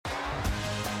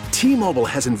T-Mobile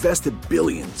has invested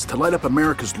billions to light up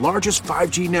America's largest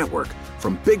 5G network,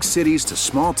 from big cities to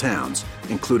small towns,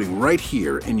 including right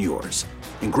here in yours.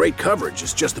 And great coverage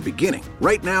is just the beginning.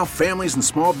 Right now, families and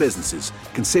small businesses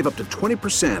can save up to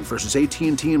 20% versus AT&T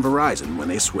and Verizon when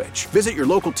they switch. Visit your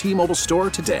local T-Mobile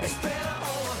store today.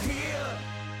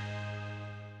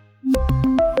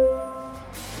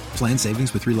 Plan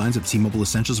savings with 3 lines of T-Mobile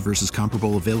Essentials versus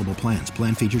comparable available plans.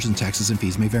 Plan features and taxes and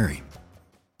fees may vary.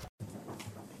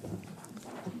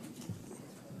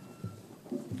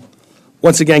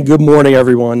 Once again, good morning,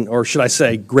 everyone, or should I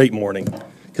say great morning,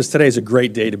 because today is a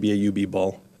great day to be a UB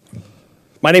Bull.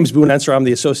 My name is Boone Enser. I'm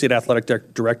the Associate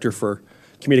Athletic Director for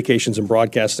Communications and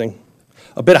Broadcasting.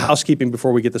 A bit of housekeeping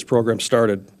before we get this program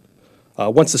started.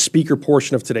 Once the speaker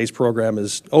portion of today's program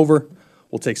is over,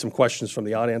 we'll take some questions from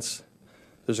the audience.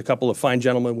 There's a couple of fine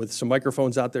gentlemen with some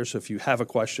microphones out there, so if you have a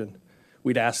question,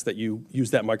 we'd ask that you use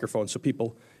that microphone so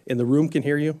people in the room can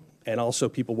hear you, and also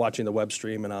people watching the web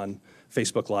stream and on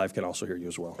Facebook Live can also hear you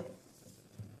as well.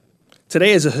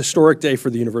 Today is a historic day for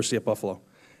the University of Buffalo.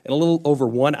 In a little over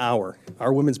 1 hour,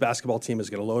 our women's basketball team is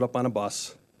going to load up on a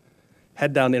bus,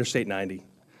 head down Interstate 90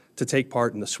 to take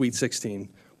part in the Sweet 16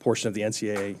 portion of the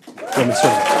NCAA Women's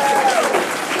Tournament.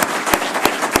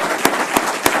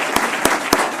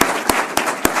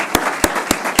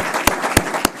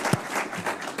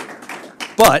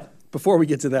 But before we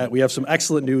get to that, we have some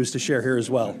excellent news to share here as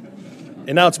well.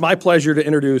 And now it's my pleasure to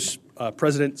introduce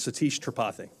President Satish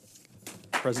Tripathi.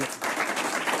 President.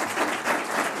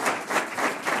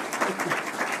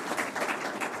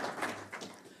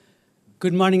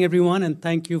 Good morning, everyone, and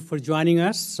thank you for joining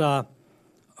us.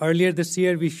 Earlier this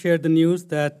year, we shared the news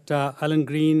that Alan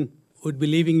Green would be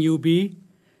leaving UB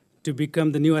to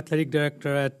become the new athletic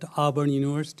director at Auburn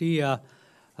University.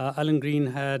 Alan Green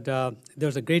had,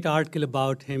 there's a great article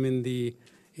about him in the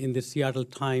Seattle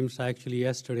Times, actually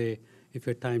yesterday, if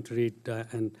you had time to read,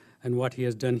 and what he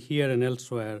has done here and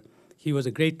elsewhere. He was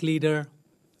a great leader,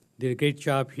 did a great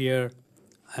job here,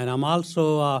 and I'm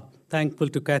also thankful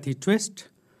to Kathy Twist,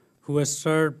 who has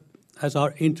served as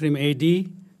our interim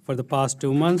AD for the past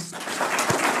 2 months.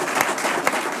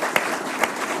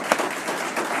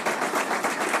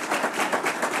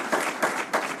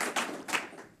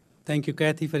 Thank you,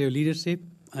 Kathy, for your leadership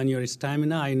and your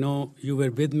stamina. I know you were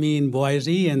with me in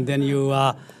Boise, and then you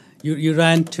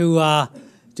ran to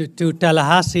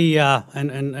Tallahassee,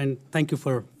 and thank you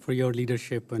for your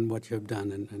leadership and what you have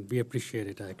done, and we appreciate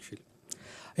it, actually.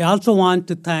 I also want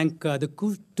to thank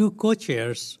the 2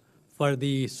 co-chairs for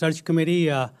the search committee,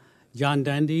 John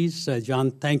Dandies.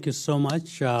 John, thank you so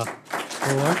much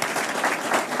for work.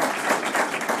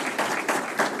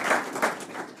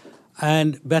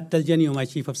 And Beth Del Genio, my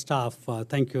chief of staff.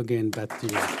 Thank you again, Beth.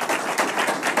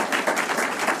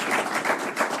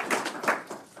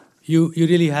 You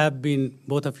really have been,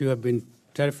 both of you have been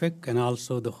terrific, and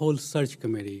also the whole search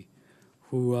committee,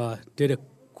 who did a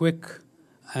quick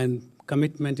and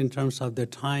commitment in terms of their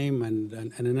time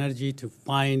and energy to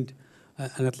find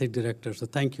an athletic director. So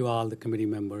thank you all, the committee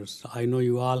members. I know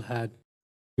you all had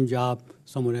a job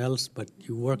somewhere else, but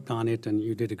you worked on it and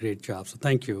you did a great job. So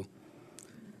thank you.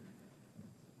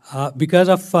 Because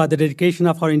of the dedication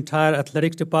of our entire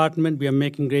athletics department, we are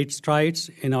making great strides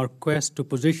in our quest to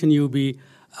position UB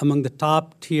among the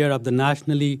top tier of the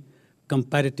nationally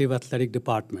competitive athletic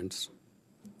departments.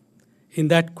 In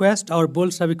that quest, our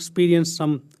Bulls have experienced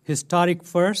some historic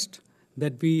firsts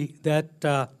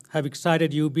that have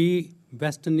excited UB,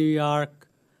 Western New York,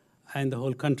 and the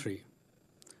whole country.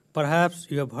 Perhaps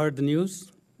you have heard the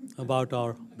news about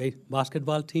our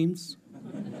basketball teams.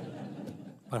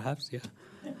 Perhaps, yeah.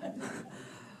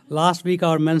 Last week,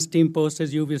 our men's team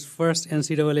posted UB's first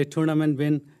NCAA tournament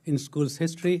win in school's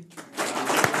history.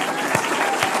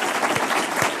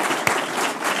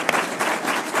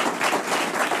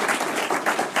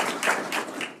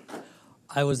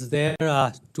 I was there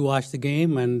to watch the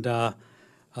game, and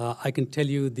I can tell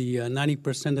you the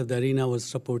 90% of the arena was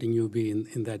supporting UB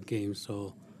in that game.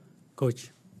 So,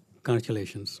 Coach,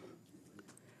 congratulations.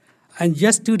 And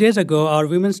just 2 days ago, our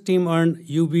women's team earned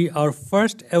UB our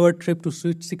first ever trip to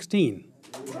Sweet 16.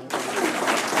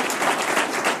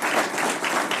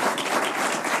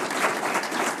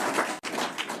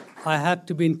 I had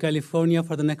to be in California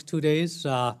for the next 2 days,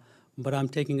 but I'm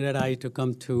taking red eye to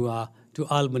come to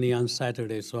Albany on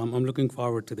Saturday, so I'm looking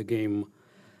forward to the game.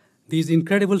 These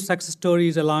incredible success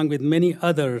stories, along with many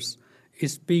others,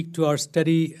 speak to our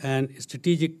steady and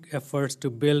strategic efforts to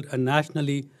build a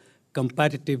nationally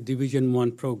competitive Division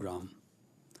I program.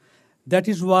 That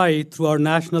is why, through our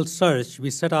national search, we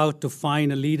set out to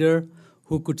find a leader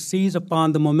who could seize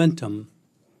upon the momentum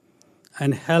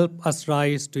and help us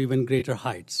rise to even greater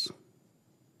heights.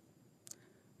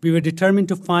 We were determined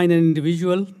to find an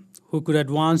individual who could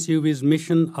advance UB's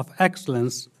mission of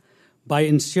excellence by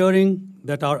ensuring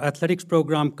that our athletics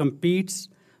program competes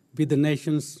with the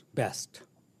nation's best.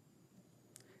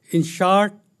 In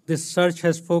short, this search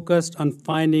has focused on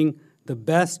finding the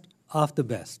best of the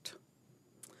best.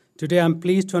 Today, I'm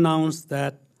pleased to announce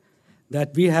that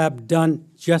we have done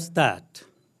just that.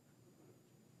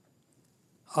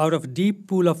 Out of a deep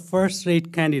pool of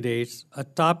first-rate candidates, a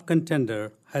top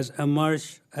contender has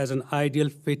emerged as an ideal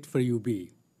fit for UB.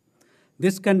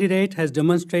 This candidate has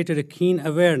demonstrated a keen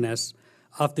awareness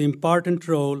of the important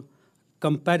role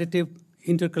competitive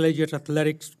intercollegiate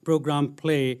athletics program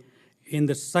play in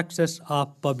the success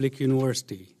of public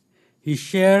university. He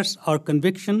shares our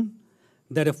conviction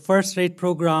that a first-rate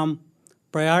program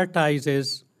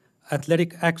prioritizes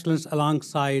athletic excellence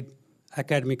alongside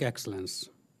academic excellence.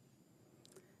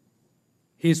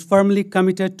 He is firmly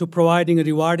committed to providing a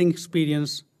rewarding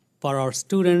experience for our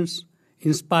students,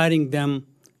 inspiring them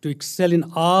to excel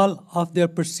in all of their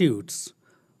pursuits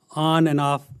on and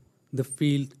off the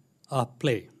field of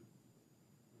play.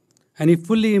 And he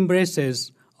fully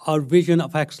embraces our vision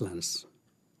of excellence.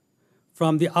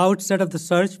 From the outset of the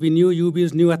search, we knew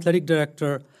UB's new athletic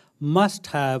director must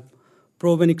have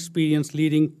proven experience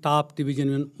leading top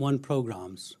Division I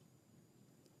programs.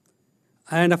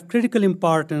 And of critical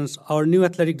importance, our new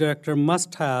athletic director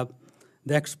must have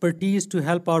the expertise to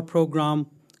help our program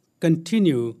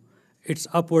continue its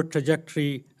upward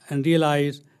trajectory and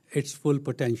realize its full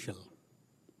potential.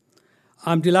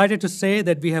 I'm delighted to say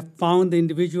that we have found the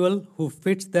individual who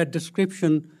fits that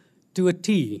description to a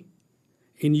T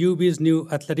in UB's new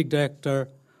athletic director,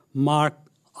 Mark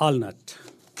Allnutt.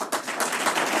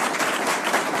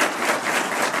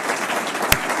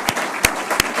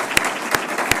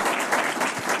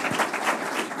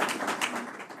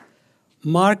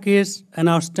 Mark is an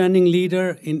outstanding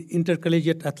leader in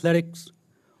intercollegiate athletics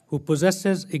who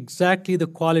possesses exactly the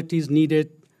qualities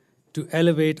needed to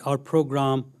elevate our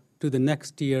program to the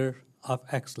next tier of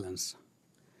excellence.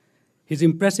 His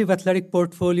impressive athletic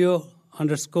portfolio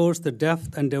underscores the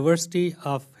depth and diversity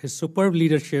of his superb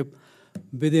leadership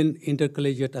within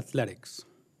intercollegiate athletics.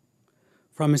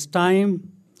 From his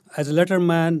time as a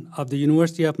letterman of the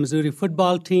University of Missouri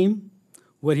football team,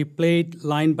 where he played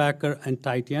linebacker and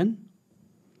tight end,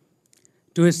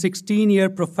 to his 16-year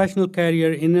professional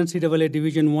career in NCAA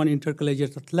Division I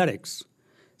intercollegiate athletics,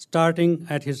 starting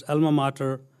at his alma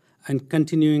mater and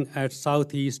continuing at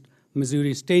Southeast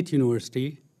Missouri State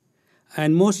University,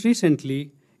 and most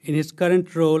recently in his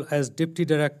current role as Deputy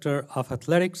Director of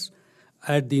Athletics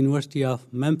at the University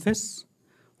of Memphis,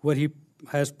 where he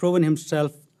has proven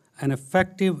himself an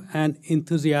effective and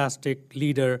enthusiastic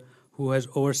leader who has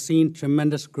overseen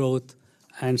tremendous growth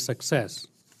and success.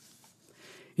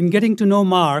 In getting to know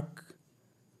Mark,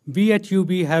 we at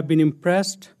UB have been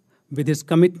impressed with his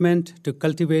commitment to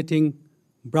cultivating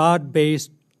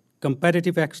broad-based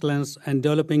competitive excellence and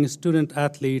developing student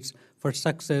athletes for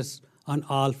success on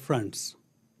all fronts.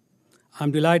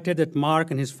 I'm delighted that Mark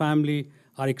and his family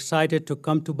are excited to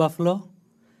come to Buffalo,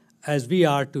 as we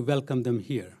are to welcome them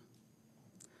here.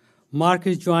 Mark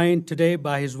is joined today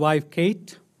by his wife,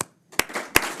 Kate,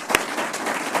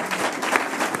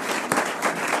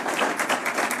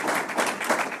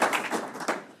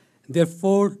 their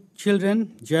 4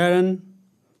 children, Jaron,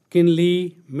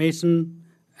 Kinley, Mason,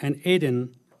 and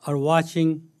Aiden, are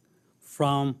watching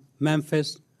from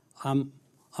Memphis. I'm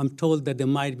told that they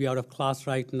might be out of class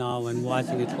right now and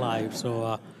watching it live,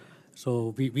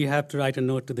 so we have to write a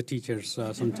note to the teachers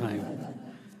sometime.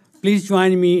 Please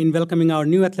join me in welcoming our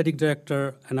new athletic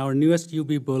director and our newest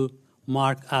UB Bull,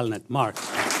 Mark Allnutt. Mark.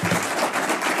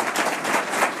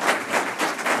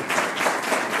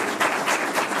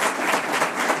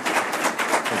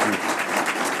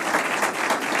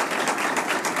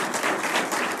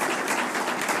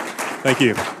 Thank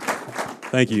you.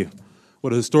 Thank you.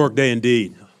 What a historic day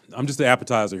indeed. I'm just the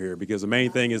appetizer here because the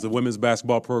main thing is the women's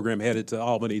basketball program headed to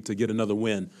Albany to get another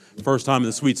win. First time in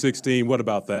the Sweet 16. What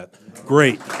about that?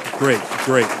 Great, great,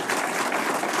 great.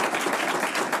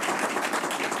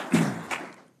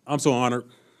 I'm so honored.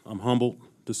 I'm humbled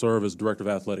to serve as Director of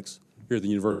Athletics here at the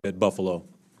University at Buffalo.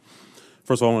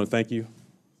 First of all, I want to thank you,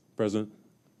 President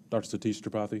Dr. Satish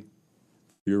Tripathi,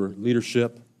 your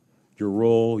leadership, your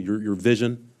role, your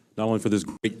vision, not only for this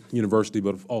great university,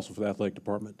 but also for the athletic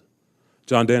department.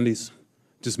 John Dandies,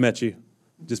 just met you.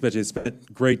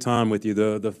 Spent great time with you.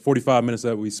 The 45 minutes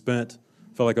that we spent,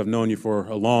 felt like I've known you for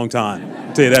a long time.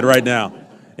 I'll tell you that right now.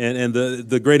 And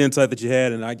the great insight that you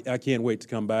had, and I can't wait to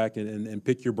come back and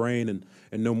pick your brain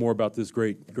and know more about this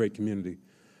great community.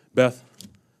 Beth,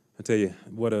 I tell you,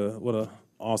 what a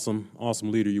awesome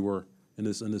leader you were in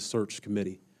this search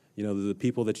committee. You know, the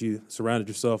people that you surrounded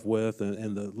yourself with,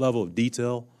 and the level of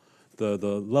detail, the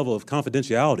level of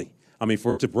confidentiality. I mean,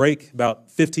 for it to break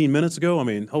about 15 minutes ago, I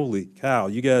mean, holy cow,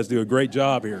 you guys do a great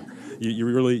job here. You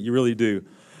really do.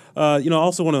 You know, I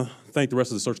also want to thank the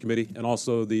rest of the search committee and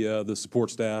also the support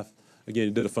staff. Again,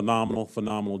 you did a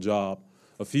phenomenal job.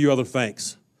 A few other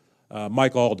thanks.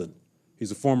 Mike Alden,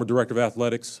 he's a former director of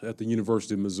athletics at the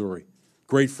University of Missouri.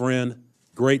 Great friend,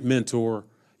 great mentor.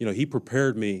 You know, he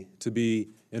prepared me to be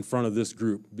in front of this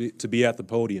group, to be at the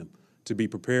podium, to be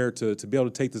prepared to be able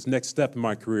to take this next step in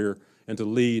my career and to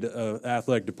lead an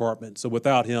athletic department. So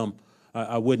without him,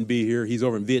 I wouldn't be here. He's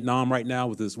over in Vietnam right now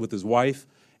with his wife,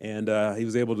 and we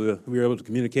were able to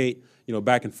communicate, you know,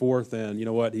 back and forth. And you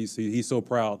know what? He's so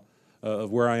proud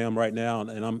of where I am right now,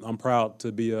 and I'm proud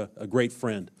to be a great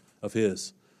friend of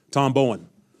his. Tom Bowen,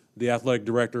 the athletic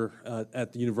director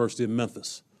at the University of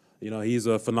Memphis. You know, he's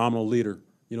a phenomenal leader,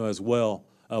 you know, as well.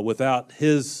 Without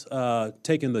his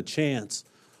taking the chance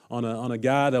on a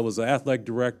guy that was an athletic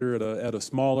director at a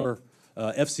smaller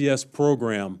FCS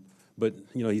program, but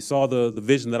you know, he saw the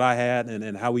vision that I had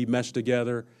and how we meshed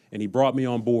together, and he brought me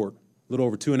on board a little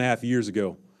over 2.5 years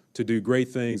ago to do great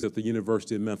things at the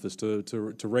University of Memphis,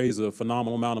 to raise a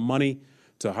phenomenal amount of money,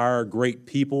 to hire great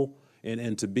people,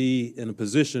 and to be in a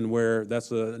position where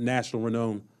that's a national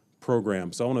renowned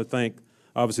program. So I want to thank,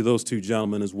 obviously, those two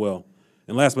gentlemen as well.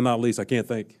 And last but not least, I can't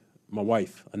thank my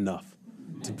wife enough.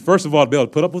 First of all, to be able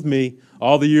to put up with me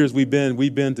all the years we've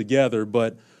been together,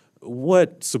 but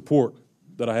what support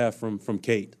that I have from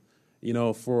Kate. You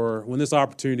know, for when this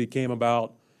opportunity came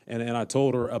about, and I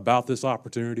told her about this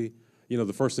opportunity, you know,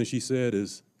 the first thing she said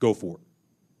is, go for it.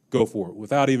 Go for it.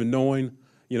 Without even knowing,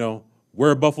 you know,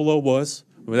 where Buffalo was,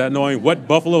 without knowing what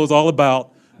Buffalo is all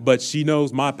about, but she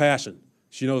knows my passion.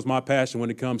 She knows my passion when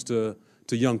it comes to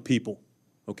young people,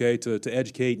 okay, to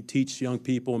educate and teach young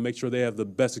people and make sure they have the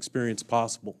best experience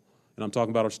possible. And I'm talking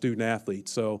about our student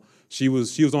athletes. So she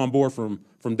was on board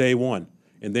from day one.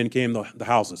 And then came the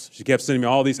houses. She kept sending me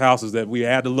all these houses that we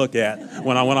had to look at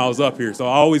when I was up here. So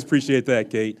I always appreciate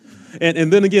that, Kate.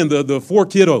 And then again, the four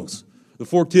kiddos, the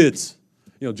four kids.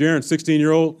 You know, Jaron,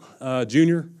 16-year-old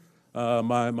junior.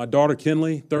 My daughter,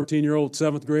 Kinley, 13-year-old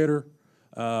 7th grader.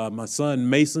 My son,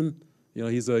 Mason, you know,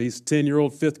 he's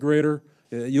 10-year-old 5th grader.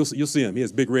 You'll see him. He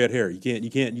has big red hair. You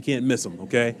can't miss him,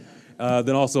 okay?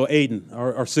 Then also Aiden,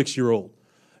 our 6-year-old.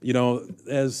 You know,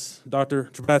 as Dr.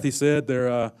 Tripathi said,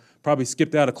 they're probably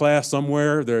skipped out of class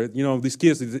somewhere. You know, these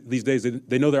kids these days,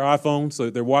 they know their iPhone, so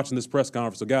they're watching this press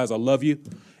conference. So, guys, I love you.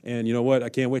 And you know what? I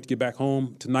can't wait to get back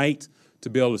home tonight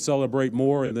to be able to celebrate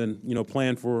more and then, you know,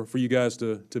 plan for you guys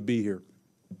to be here.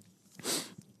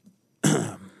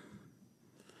 A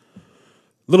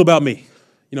little about me,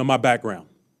 you know, my background.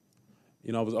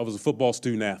 You know, I was a football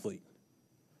student athlete.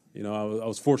 You know, I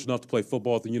was fortunate enough to play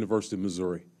football at the University of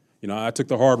Missouri. You know, I took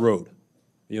the hard road.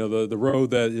 You know, the road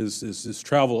that is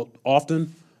traveled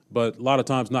often, but a lot of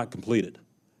times not completed.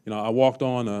 You know, I walked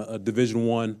on a Division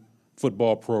I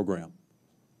football program,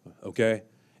 okay?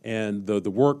 And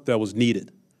the work that was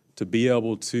needed to be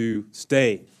able to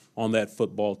stay on that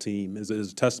football team is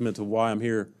a testament to why I'm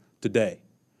here today.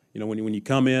 You know, when you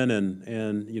come in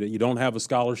and you know, you don't have a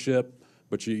scholarship,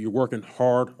 but you're working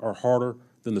hard or harder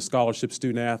than the scholarship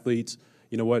student athletes,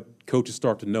 you know what, coaches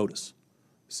start to notice.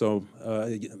 So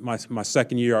my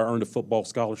second year, I earned a football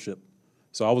scholarship.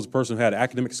 So I was a person who had an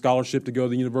academic scholarship to go to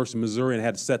the University of Missouri and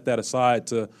had to set that aside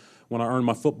to when I earned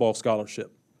my football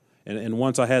scholarship. And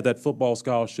once I had that football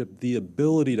scholarship, the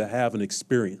ability to have an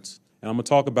experience, and I'm going to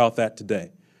talk about that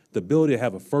today, the ability to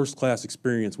have a first-class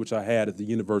experience, which I had at the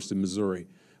University of Missouri,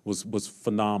 was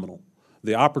phenomenal.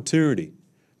 The opportunity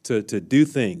to do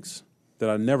things that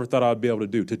I never thought I'd be able to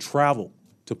do, to travel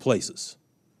to places,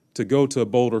 to go to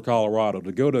Boulder, Colorado,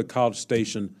 to go to College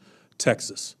Station,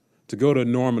 Texas, to go to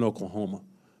Norman, Oklahoma,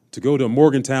 to go to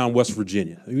Morgantown, West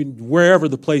Virginia, I mean, wherever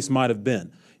the place might have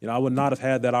been. You know, I would not have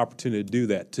had that opportunity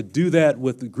to do that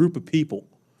with a group of people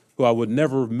who I would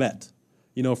never have met,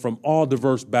 you know, from all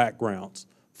diverse backgrounds,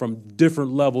 from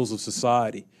different levels of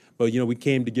society. But, you know, we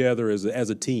came together as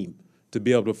a team to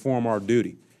be able to perform our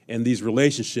duty. And these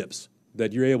relationships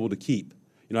that you're able to keep.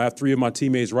 You know, I have 3 of my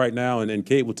teammates right now, and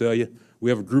Kate will tell you, we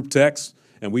have a group text,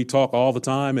 and we talk all the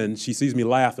time, and she sees me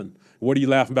laughing. What are you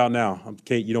laughing about now?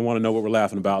 Kate, you don't want to know what we're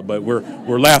laughing about, but we're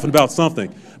laughing about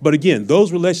something. But again,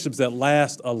 those relationships that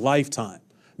last a lifetime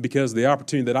because of the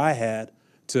opportunity that I had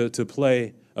to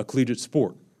play a collegiate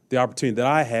sport, the opportunity that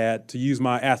I had to use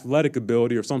my athletic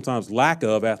ability or sometimes lack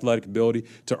of athletic ability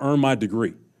to earn my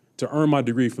degree, to earn my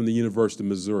degree from the University of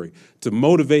Missouri, to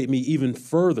motivate me even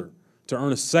further to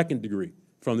earn a second degree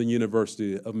from the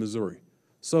University of Missouri.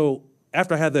 So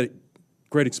after I had that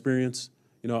great experience,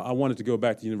 I wanted to go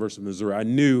back to the University of Missouri. I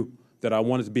knew that I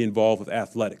wanted to be involved with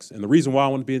athletics. And the reason why I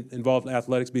wanted to be involved in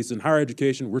athletics, because in higher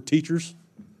education, we're teachers,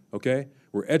 okay?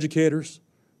 We're educators,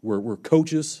 we're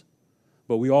coaches,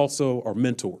 but we also are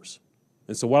mentors.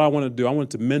 And so what I wanted to do, I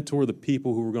wanted to mentor the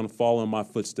people who were going to follow in my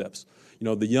footsteps.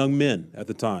 The young men at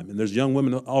the time, and there's young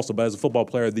women also, but as a football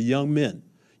player, the young men,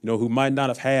 who might not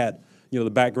have had, the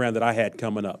background that I had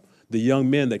coming up. The young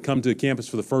men that come to the campus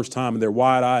for the first time and they're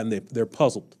wide-eyed and they're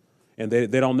puzzled and they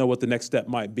don't know what the next step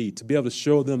might be, to be able to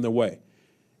show them the way.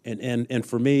 And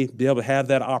for me, be able to have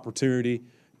that opportunity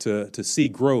to see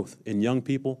growth in young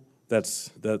people,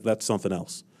 that's something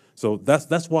else. So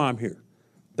that's why I'm here.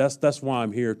 That's why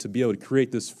I'm here, to be able to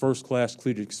create this first-class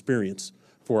collegiate experience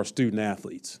for our student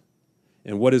athletes.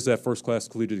 And what is that first-class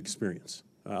collegiate experience?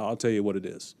 I'll tell you what it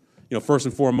is. First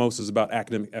and foremost is about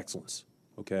academic excellence,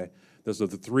 okay? Those are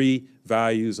the three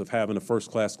values of having a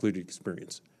first-class collegiate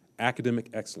experience. Academic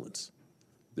excellence.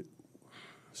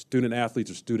 Student athletes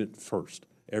are student first.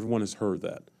 Everyone has heard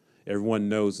that. Everyone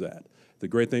knows that. The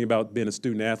great thing about being a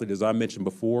student athlete, as I mentioned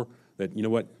before, that you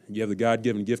have the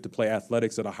God-given gift to play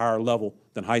athletics at a higher level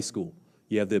than high school.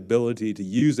 You have the ability to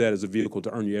use that as a vehicle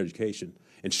to earn your education.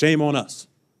 And shame on us.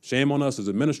 Shame on us as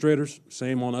administrators,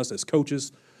 shame on us as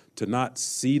coaches, to not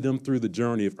see them through the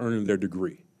journey of earning their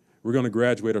degree. We're going to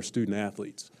graduate our student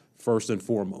athletes, first and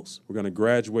foremost. We're going to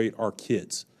graduate our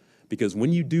kids. Because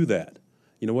when you do that,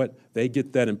 they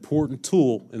get that important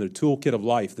tool in their toolkit of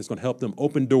life that's going to help them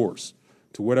open doors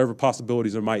to whatever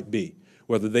possibilities there might be.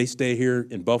 Whether they stay here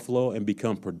in Buffalo and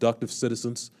become productive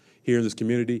citizens here in this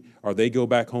community, or they go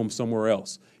back home somewhere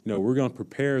else. We're going to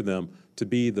prepare them to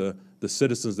be the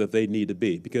citizens that they need to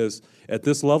be. Because at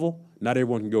this level, not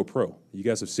everyone can go pro. You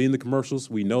guys have seen the commercials.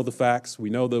 We know the facts. We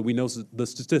know the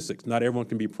statistics. Not everyone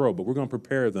can be pro, but we're going to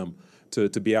prepare them to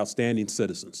be outstanding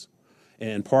citizens.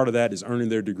 And part of that is earning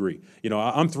their degree.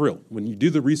 I'm thrilled. When you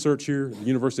do the research here at the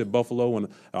University of Buffalo, when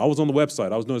I was on the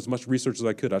website, I was doing as much research as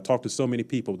I could. I talked to so many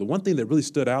people. The one thing that really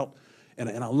stood out, and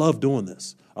I love doing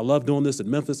this. I love doing this at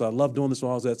Memphis. I love doing this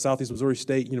when I was at Southeast Missouri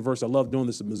State University. I love doing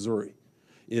this at Missouri,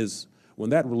 is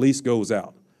when that release goes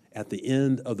out at the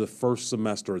end of the first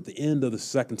semester, at the end of the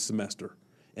second semester,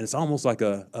 and it's almost like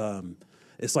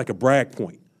it's like a brag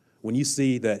point. When you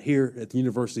see that here at the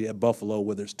University at Buffalo,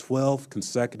 where there's 12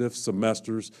 consecutive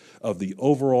semesters of the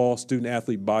overall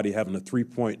student-athlete body having a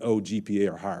 3.0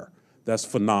 GPA or higher, that's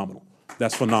phenomenal.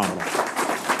 That's phenomenal.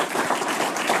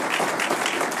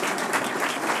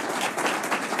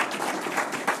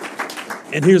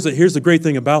 And here's the great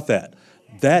thing about that.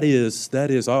 That is.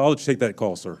 I'll let you take that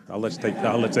call, sir. I'll let you take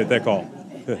that call.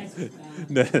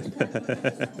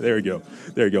 There you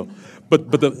go.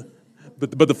 But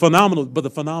the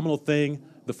phenomenal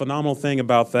thing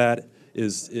about that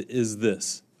is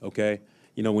this, okay?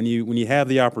 When you have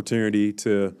the opportunity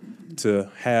to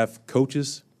have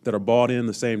coaches that are bought in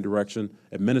the same direction,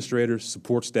 administrators,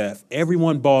 support staff,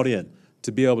 everyone bought in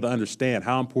to be able to understand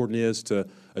how important it is to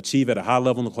achieve at a high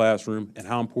level in the classroom and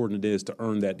how important it is to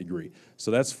earn that degree. So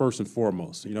that's first and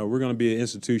foremost. We're going to be an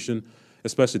institution,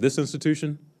 especially this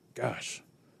institution, gosh,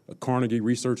 a Carnegie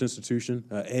Research Institution,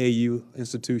 AAU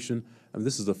institution.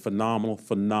 This is a phenomenal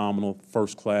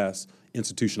first-class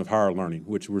institution of higher learning,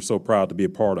 which we're so proud to be a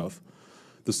part of.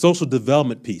 The social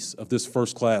development piece of this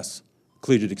first-class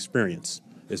collegiate experience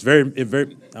is very.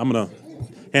 I'm going to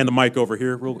hand the mic over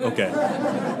here. Okay.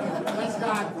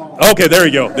 Okay, there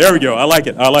we go. I like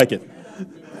it.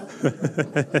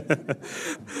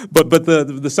 But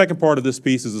the second part of this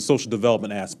piece is the social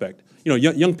development aspect.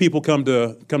 Young people come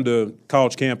to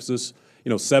college campuses,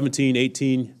 17,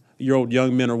 18-year-old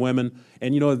young men or women,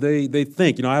 and they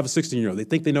think, I have a 16-year-old, they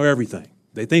think they know everything.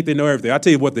 I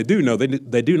tell you what they do know.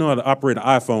 They do know how to operate an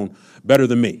iPhone better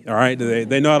than me. All right,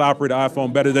 they know how to operate an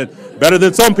iPhone better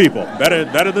than some people.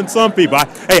 Better than some people. I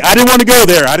didn't want to go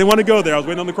there. I was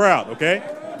waiting on the crowd. Okay,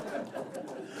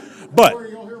 but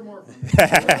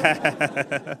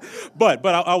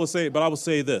I will say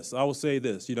this.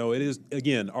 It is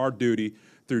again our duty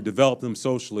through developing them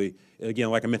socially. Again,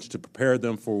 like I mentioned, to prepare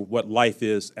them for what life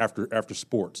is after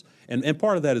sports. And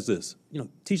part of that is this.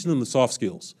 Teaching them the soft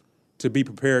skills to be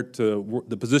prepared to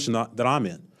the position that I'm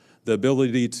in, the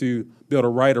ability to be able to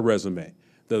write a resume,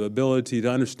 the ability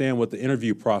to understand what the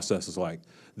interview process is like,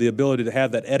 the ability to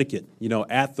have that etiquette,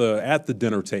 at the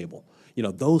dinner table,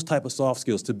 those type of soft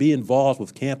skills, to be involved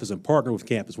with campus and partner with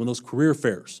campus when those career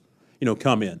fairs,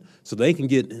 come in, so they can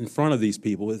get in front of these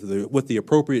people with the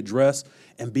appropriate dress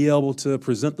and be able to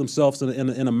present themselves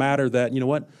in a manner that,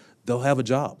 they'll have a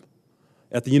job.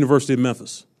 At the University of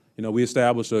Memphis, we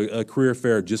established a career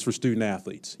fair just for student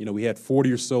athletes. We had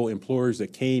 40 or so employers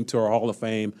that came to our Hall of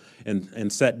Fame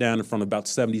and sat down in front of about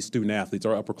 70 student athletes,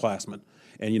 our upperclassmen.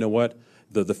 And you know what?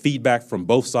 The feedback from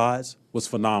both sides was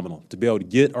phenomenal. To be able to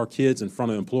get our kids in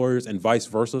front of employers and vice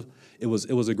versa, it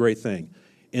was a great thing.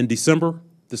 In December,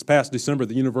 this past December, at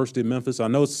the University of Memphis, I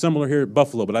know it's similar here at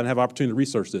Buffalo, but I didn't have an opportunity to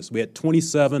research this. We had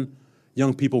 27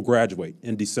 young people graduate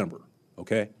in December,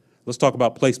 okay? Let's talk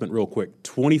about placement real quick.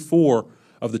 24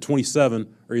 of the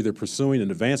 27 are either pursuing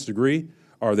an advanced degree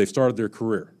or they've started their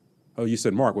career. Oh, you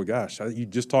said, Mark, well, gosh, you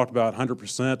just talked about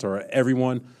 100% or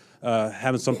everyone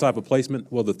having some type of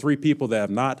placement. Well, the 3 people that have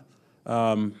not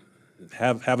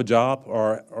have a job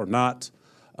or not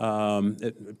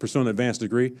pursuing an advanced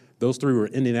degree, those 3 were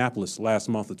in Indianapolis last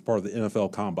month as part of the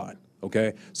NFL Combine,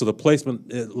 okay? So the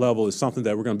placement level is something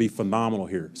that we're going to be phenomenal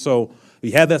here. So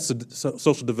we have that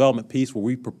social development piece where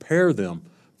we prepare them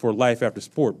for life after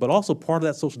sport, but also part of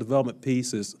that social development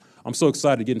piece is I'm so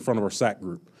excited to get in front of our SAC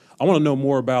group. I want to know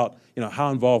more about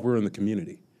how involved we're in the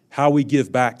community, how we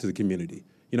give back to the community.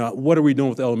 What are we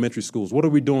doing with elementary schools? What are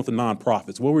we doing with the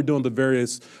nonprofits? What are we doing with the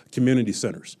various community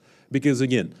centers? Because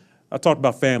again, I talked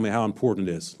about family, how important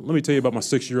it is. Let me tell you about my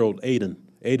 6-year-old Aiden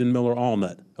Miller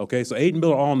Allnut. Okay, so Aiden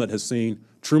Miller Allnut has seen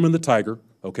Truman the Tiger,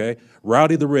 okay,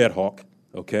 Rowdy the Red Hawk,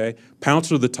 okay,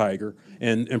 Pouncer the Tiger,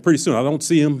 and pretty soon I don't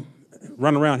see him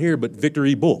run around here, but Victor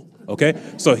E. Bull, okay?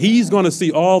 So he's going to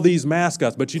see all these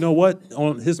mascots, but you know what?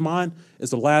 On his mind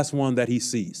is the last one that he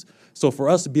sees. So for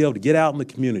us to be able to get out in the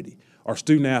community, our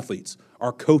student athletes,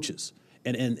 our coaches,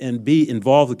 and be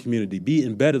involved in the community, be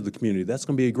embedded in the community, that's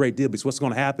going to be a great deal because what's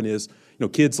going to happen is,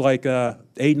 kids like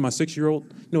Aiden, my 6-year-old,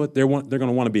 they're going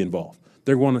to want to be involved.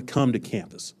 They're going to come to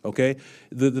campus, okay?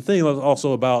 The thing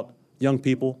also about young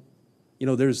people,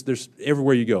 there's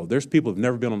everywhere you go, there's people who've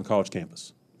never been on the college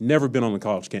campus. Never been on the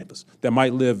college campus, that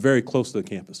might live very close to the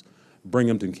campus. Bring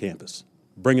them to campus.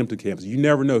 Bring them to campus. You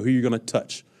never know who you're going to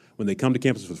touch. When they come to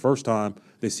campus for the first time,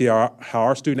 they see how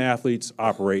our student athletes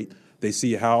operate. They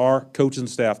see how our coaches and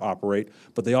staff operate,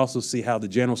 but they also see how the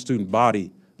general student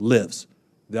body lives.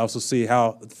 They also see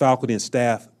how the faculty and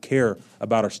staff care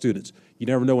about our students. You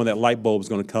never know when that light bulb is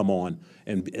going to come on,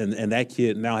 and that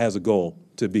kid now has a goal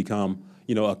to become,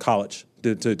 a college,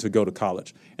 to go to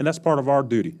college. And that's part of our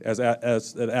duty as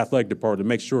an athletic department to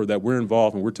make sure that we're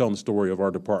involved and we're telling the story of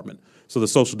our department. So the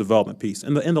social development piece.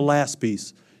 And the last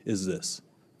piece is this,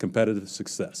 competitive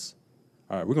success.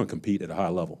 All right, we're going to compete at a high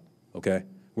level, okay?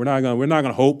 We're not going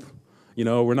to hope,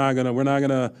 we're not going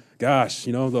to gosh,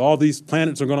 all these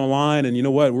planets are going to align and you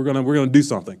know what, we're going to do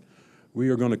something. We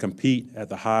are going to compete at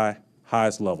the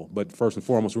highest level. But first and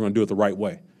foremost, we're going to do it the right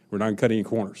way. We're not going to cut any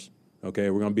corners.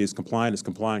 Okay, we're going to be as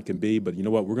compliant can be, but you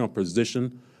know what? We're going to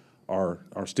position our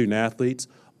student athletes.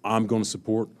 I'm going to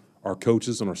support our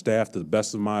coaches and our staff to the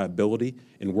best of my ability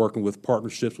in working with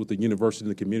partnerships with the university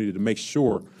and the community to make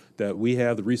sure that we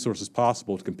have the resources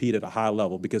possible to compete at a high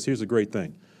level. Because here's the great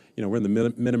thing. We're in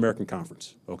the Mid-American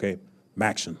Conference, okay?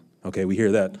 MACtion, okay? We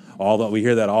hear that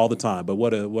all the time. But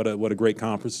what a great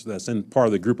conference that's in part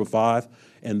of the Group of 5,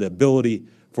 and the ability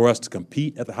for us to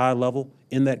compete at the high level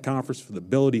in that conference, for the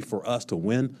ability for us to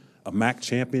win a MAC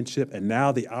championship, and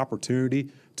now the opportunity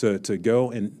to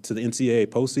go into the NCAA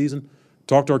postseason.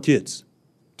 Talk to our kids.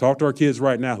 Talk to our kids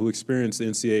right now who experience the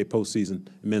NCAA postseason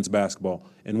in men's basketball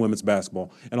and women's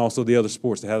basketball, and also the other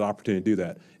sports that had the opportunity to do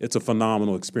that. It's a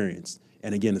phenomenal experience.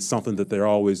 And again, it's something that they're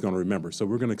always going to remember. So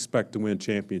we're going to expect to win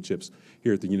championships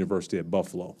here at the University at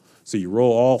Buffalo. So you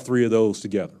roll all 3 of those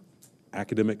together.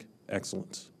 Academic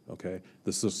excellence. Okay,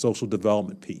 this is a social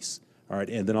development piece, all right,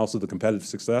 and then also the competitive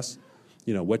success.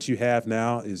 What you have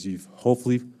now is you've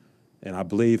hopefully, and I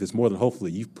believe it's more than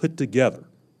hopefully, you've put together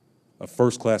a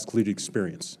first-class collegiate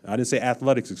experience. I didn't say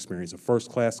athletics experience, a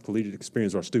first-class collegiate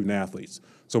experience for our student athletes.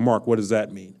 So, Mark, what does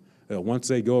that mean? Once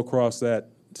they go across that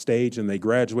stage and they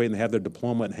graduate and they have their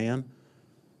diploma in hand,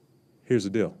 here's the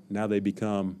deal. Now they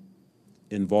become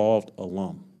involved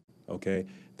alum, okay?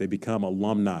 They become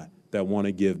alumni that want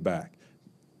to give back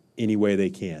any way they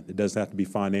can. It doesn't have to be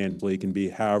financially. It can be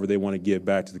however they want to give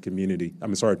back to the community,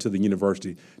 to the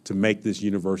university, to make this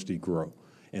university grow.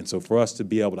 And so for us to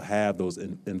be able to have those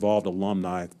involved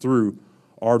alumni through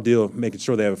our deal of making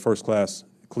sure they have a first-class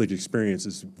collegiate experience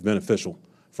is beneficial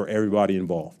for everybody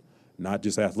involved, not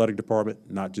just the athletic department,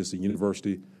 not just the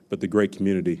university, but the great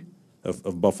community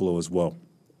of Buffalo as well.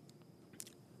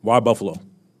 Why Buffalo?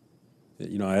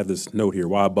 I have this note here,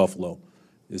 why Buffalo?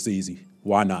 It's easy.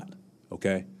 Why not?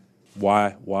 Okay?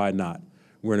 Why not?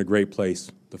 We're in a great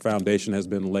place. The foundation has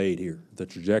been laid here. The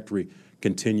trajectory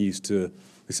continues to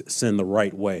send the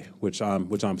right way, which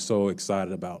I'm so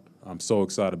excited about. I'm so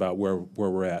excited about where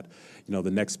we're at. You know,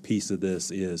 the next piece of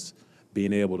this is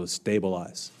being able to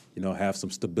stabilize, you know, have some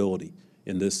stability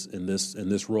in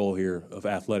this role here of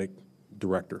athletic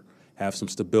director. Have some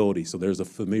stability, so there's a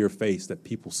familiar face that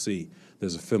people see.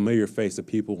 There's a familiar face that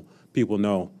people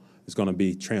know is going to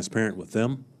be transparent with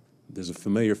them. There's a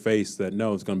familiar face that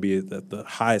knows it's going to be at the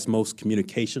highest, most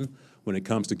communication when it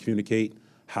comes to communicate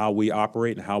how we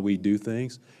operate and how we do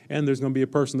things. And there's going to be a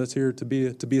person that's here to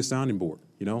be a sounding board.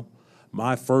 You know,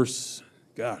 my first,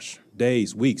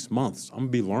 days, weeks, months, I'm gonna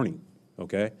be learning.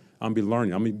 Okay, I'm gonna be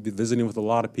learning. I'm gonna be visiting with a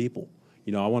lot of people.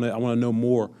 You know, I want to know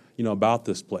more. You know, about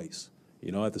this place.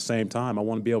 You know, at the same time, I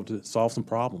want to be able to solve some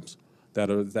problems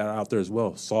that are out there as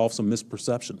well. Solve some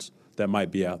misperceptions that might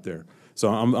be out there. So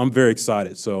I'm very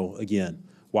excited. So again,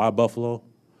 why Buffalo?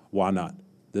 Why not?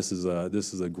 This is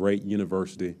a great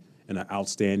university and an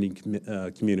outstanding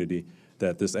community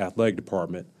that this athletic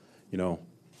department. You know,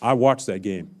 I watched that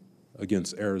game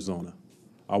against Arizona.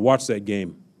 I watched that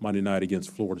game Monday night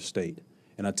against Florida State.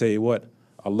 And I tell you what,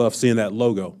 I love seeing that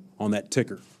logo on that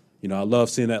ticker. You know, I love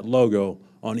seeing that logo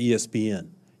on ESPN.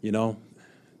 You know,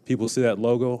 people see that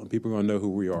logo and people are going to know who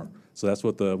we are. So that's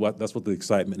what the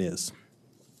excitement is.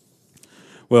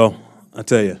 Well, I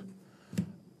tell you,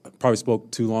 I probably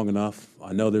spoke too long enough.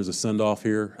 I know there's a send-off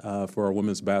here for our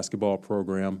women's basketball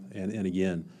program. And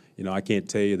again, you know, I can't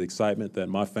tell you the excitement that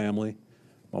my family,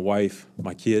 my wife,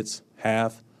 my kids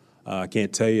have. I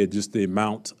can't tell you just the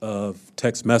amount of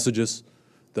text messages,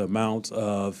 the amount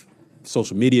of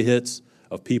social media hits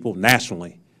of people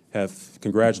nationally have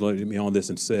congratulated me on this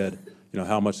and said, you know,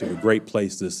 how much of a great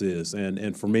place this is.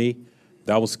 And for me,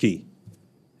 that was key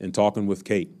in talking with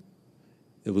Kate.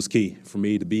 It was key for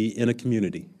me to be in a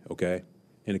community, okay,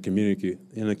 in a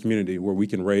community where we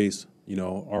can raise, you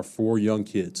know, our 4 young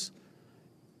kids.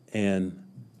 And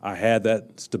I had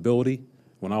that stability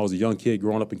when I was a young kid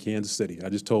growing up in Kansas City. I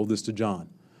just told this to John.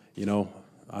 You know,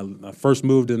 I first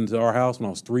moved into our house when I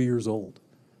was 3 years old,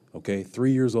 okay,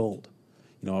 3 years old.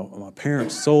 You know, my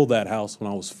parents sold that house when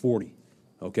I was 40,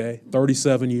 okay,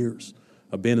 37 years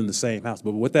of being in the same house.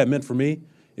 But what that meant for me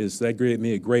is that gave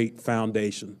me a great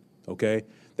foundation, okay?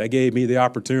 That gave me the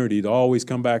opportunity to always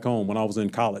come back home when I was in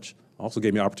college. Also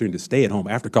gave me the opportunity to stay at home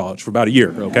after college for about a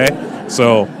year, okay?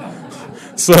 So,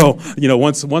 you know,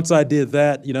 once I did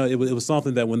that, you know, it was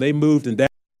something that when they moved and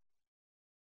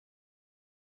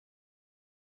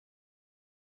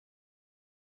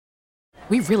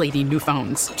We really need new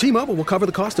phones. T-Mobile will cover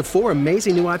the cost of 4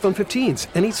 amazing new iPhone 15s,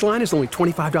 and each line is only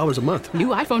 $25 a month. New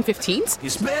iPhone 15s?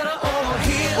 It's better over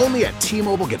here. Only at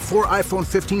T-Mobile, get 4 iPhone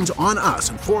 15s on us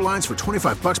and 4 lines for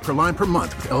 $25 per line per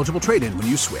month with eligible trade-in when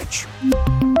you switch.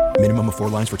 Minimum of 4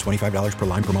 lines for $25 per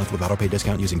line per month with autopay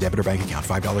discount using debit or bank account.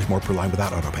 $5 more per line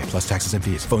without autopay, plus taxes and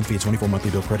fees. Phone fee at 24 monthly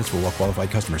bill credits for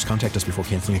well-qualified customers. Contact us before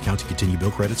canceling account to continue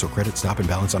bill credits or credit stop and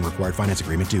balance on required finance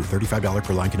agreement due. $35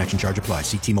 per line connection charge applies.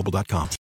 See T-Mobile.com.